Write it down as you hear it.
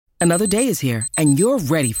Another day is here, and you're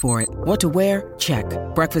ready for it. What to wear? Check.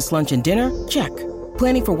 Breakfast, lunch, and dinner? Check.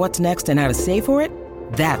 Planning for what's next and how to save for it?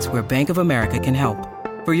 That's where Bank of America can help.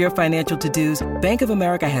 For your financial to-dos, Bank of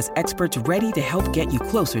America has experts ready to help get you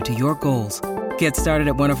closer to your goals. Get started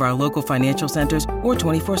at one of our local financial centers or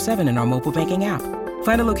 24/7 in our mobile banking app.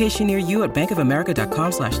 Find a location near you at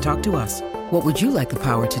bankofamerica.com/talktous. What would you like the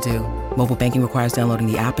power to do? Mobile banking requires downloading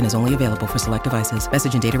the app and is only available for select devices.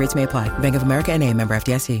 Message and data rates may apply. Bank of America N.A., member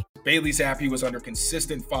FDIC. Bailey's app, he was under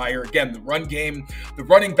consistent fire. Again, the run game, the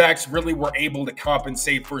running backs really were able to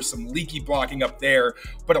compensate for some leaky blocking up there.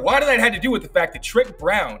 But a lot of that had to do with the fact that Trent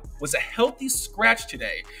Brown was a healthy scratch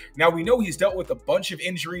today. Now, we know he's dealt with a bunch of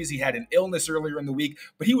injuries. He had an illness earlier in the week,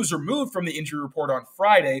 but he was removed from the injury report on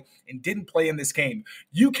Friday and didn't play in this game.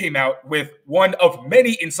 You came out with one of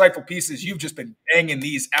many insightful pieces. You've just been banging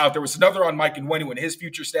these out. There was another on Mike Onwenu and his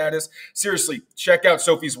future status. Seriously, check out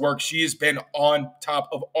Sophie's work. She has been on top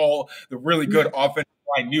of all the really good offensive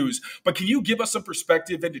line news. But can you give us some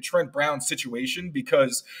perspective into Trent Brown's situation?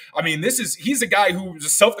 Because, I mean, he's a guy who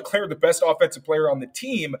was self-declared the best offensive player on the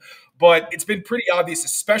team, but it's been pretty obvious,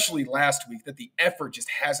 especially last week, that the effort just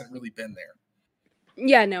hasn't really been there.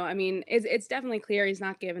 Yeah, no, I mean, it's definitely clear he's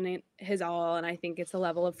not giving it his all, and I think it's a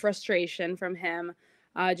level of frustration from him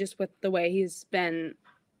just with the way he's been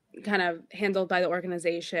kind of handled by the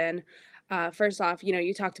organization. First off,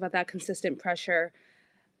 you talked about that consistent pressure.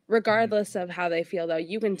 Regardless of how they feel, though,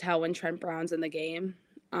 you can tell when Trent Brown's in the game.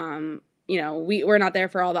 We're not there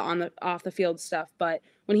for all the off the field stuff, but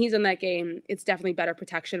when he's in that game, it's definitely better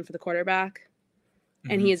protection for the quarterback,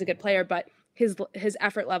 and he is a good player. But his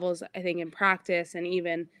effort levels, I think, in practice and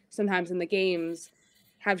even sometimes in the games,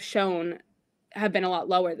 have been a lot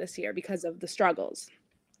lower this year because of the struggles.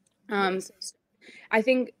 I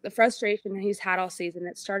think the frustration he's had all season,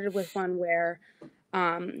 it started with one where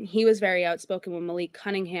he was very outspoken when Malik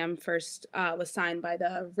Cunningham first was signed by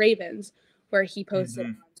the Ravens, where he posted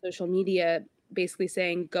on social media basically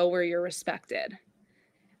saying, "Go where you're respected."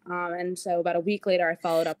 And so about a week later, I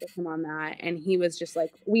followed up with him on that. And he was just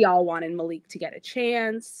like, we all wanted Malik to get a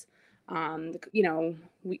chance. And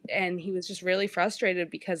he was just really frustrated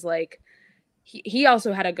because he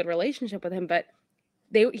also had a good relationship with him, but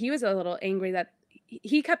he was a little angry that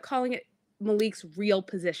he kept calling it Malik's real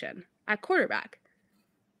position at quarterback.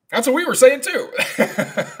 That's what we were saying too.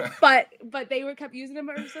 but they kept using him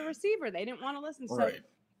as a receiver. They didn't want to listen. Right. So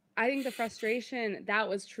I think the frustration, that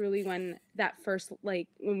was truly when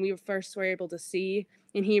we first were able to see,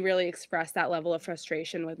 and he really expressed that level of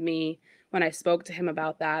frustration with me when I spoke to him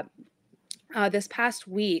about that. This past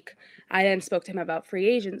week, I then spoke to him about free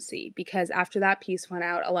agency, because after that piece went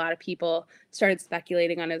out, a lot of people started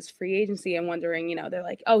speculating on his free agency and wondering, they're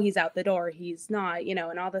like, oh, he's out the door, he's not,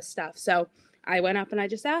 and all this stuff. So I went up and I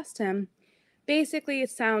just asked him. Basically,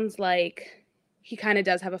 it sounds like he kind of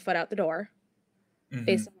does have a foot out the door,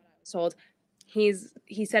 based on what I was told. He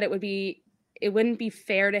said it wouldn't be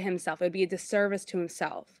fair to himself. It would be a disservice to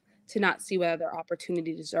himself to not see what other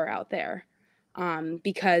opportunities are out there,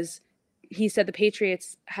 because he said the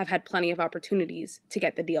Patriots have had plenty of opportunities to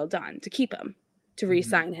get the deal done, to keep him, to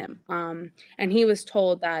re-sign him. And he was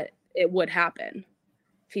told that it would happen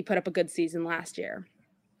if he put up a good season last year.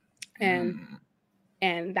 And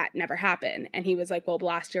that never happened. And he was like, well,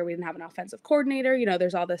 last year we didn't have an offensive coordinator.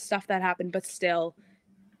 There's all this stuff that happened, but still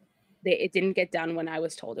it didn't get done when I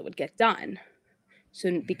was told it would get done.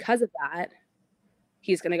 So because of that,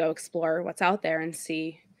 he's going to go explore what's out there and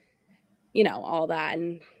see, all that.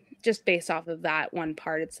 And just based off of that one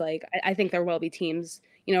part, it's like, I think there will be teams,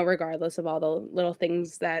 regardless of all the little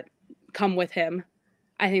things that come with him,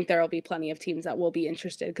 I think there will be plenty of teams that will be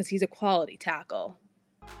interested because he's a quality tackle.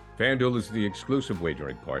 FanDuel is the exclusive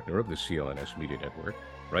wagering partner of the CLNS Media Network.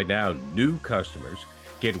 Right now, new customers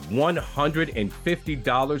get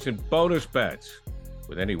 $150 in bonus bets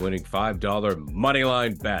with any winning $5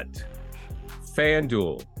 moneyline bet.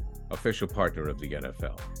 FanDuel, official partner of the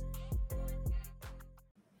NFL.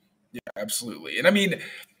 Yeah, absolutely. And I mean,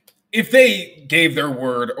 if they gave their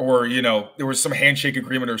word, or, there was some handshake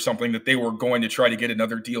agreement or something that they were going to try to get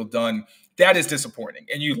another deal done, that is disappointing.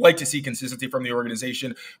 And you'd like to see consistency from the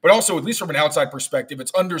organization, but also, at least from an outside perspective,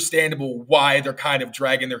 it's understandable why they're kind of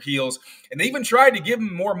dragging their heels. And they even tried to give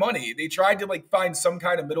him more money. They tried to find some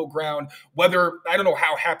kind of middle ground, whether, I don't know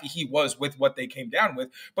how happy he was with what they came down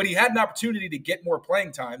with, but he had an opportunity to get more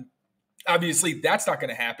playing time. Obviously, that's not going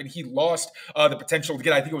to happen. He lost the potential to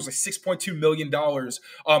get, I think it was like $6.2 million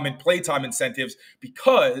in playtime incentives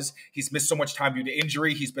because he's missed so much time due to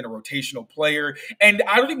injury. He's been a rotational player. And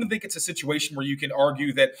I don't even think it's a situation where you can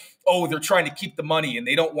argue that, oh, they're trying to keep the money and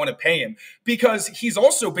they don't want to pay him, because he's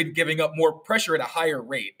also been giving up more pressure at a higher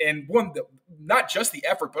rate. And not just the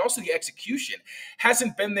effort, but also the execution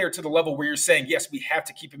hasn't been there to the level where you're saying, yes, we have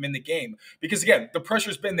to keep him in the game. Because again, the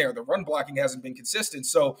pressure's been there. The run blocking hasn't been consistent.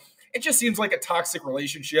 So it just seems like a toxic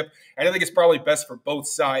relationship. And I think it's probably best for both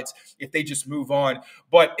sides if they just move on.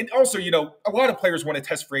 But it also, a lot of players want to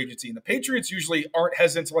test free agency, and the Patriots usually aren't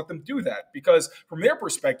hesitant to let them do that because from their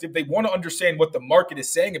perspective, they want to understand what the market is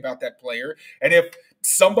saying about that player. And if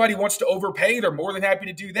somebody wants to overpay, they're more than happy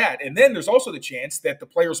to do that. And then there's also the chance that the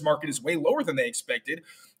player's market is way lower than they expected,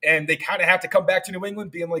 and they kind of have to come back to New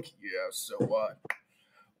England being like, yeah, so what?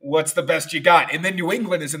 What's the best you got? And then New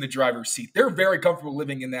England is in the driver's seat. They're very comfortable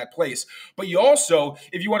living in that place. But you also,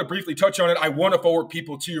 if you want to briefly touch on it, I want to forward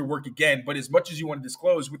people to your work again. But as much as you want to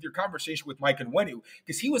disclose with your conversation with Mike Onwenu,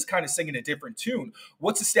 because he was kind of singing a different tune,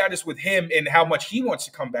 what's the status with him and how much he wants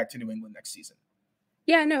to come back to New England next season?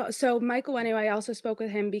 Yeah, no. So Michael, anyway, I also spoke with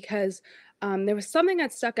him because there was something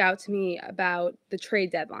that stuck out to me about the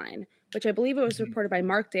trade deadline, which I believe it was reported by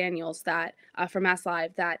Mark Daniels that from Mass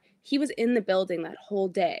Live that he was in the building that whole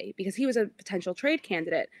day because he was a potential trade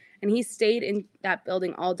candidate, and he stayed in that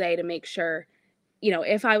building all day to make sure,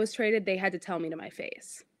 if I was traded, they had to tell me to my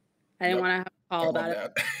face. I didn't want to have a call about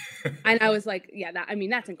it. And I was like, yeah,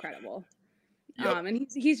 that's incredible. Yep. And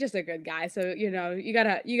he's just a good guy. So, you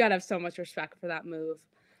gotta have so much respect for that move.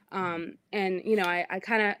 And, I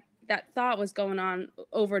kind of, that thought was going on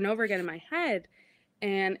over and over again in my head.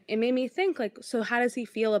 And it made me think, like, so how does he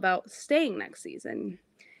feel about staying next season?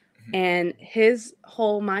 Mm-hmm. And his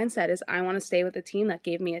whole mindset is, I want to stay with the team that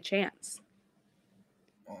gave me a chance.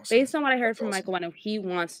 Awesome. Based on what I heard from Michael Onwenu, he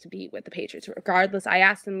wants to be with the Patriots. Regardless, I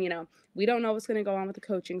asked him, we don't know what's going to go on with the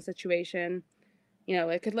coaching situation.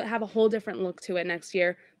 It could have a whole different look to it next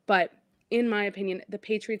year. But in my opinion, the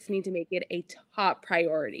Patriots need to make it a top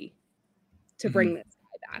priority to bring this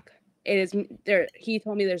guy back. It is there. He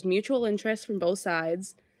told me there's mutual interest from both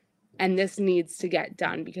sides, and this needs to get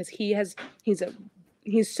done because he's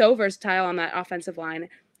so versatile on that offensive line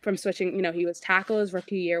from switching. He was tackle his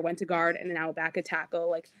rookie year, went to guard, and now back at tackle.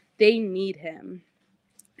 Like, they need him,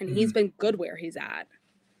 and he's been good where he's at.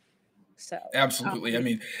 So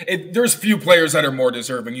absolutely. There's few players that are more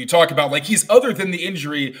deserving. You talk about, like, he's, other than the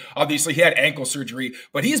injury, obviously he had ankle surgery,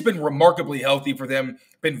 but he's been remarkably healthy for them,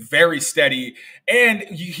 been very steady. And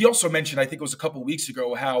he also mentioned, I think it was a couple of weeks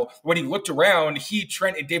ago, how when he looked around,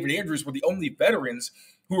 Trent, and David Andrews were the only veterans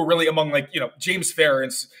who were really among, James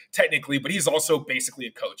Ferentz technically, but he's also basically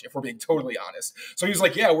a coach, if we're being totally honest. So he was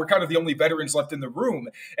like, yeah, we're kind of the only veterans left in the room.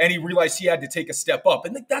 And he realized he had to take a step up.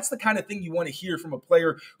 And that's the kind of thing you want to hear from a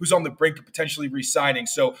player who's on the brink of potentially re-signing.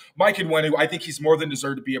 So Mike Onwenu, I think he's more than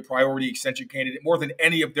deserved to be a priority extension candidate, more than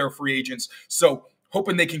any of their free agents. So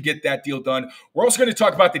hoping they can get that deal done. We're also going to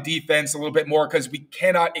talk about the defense a little bit more because we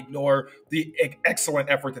cannot ignore the excellent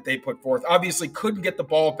effort that they put forth. Obviously, couldn't get the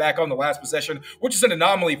ball back on the last possession, which is an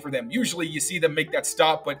anomaly for them. Usually you see them make that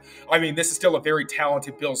stop, but this is still a very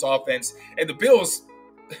talented Bills offense. And the Bills,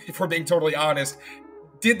 if we're being totally honest,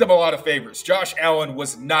 did them a lot of favors. Josh Allen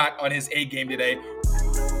was not on his A game today.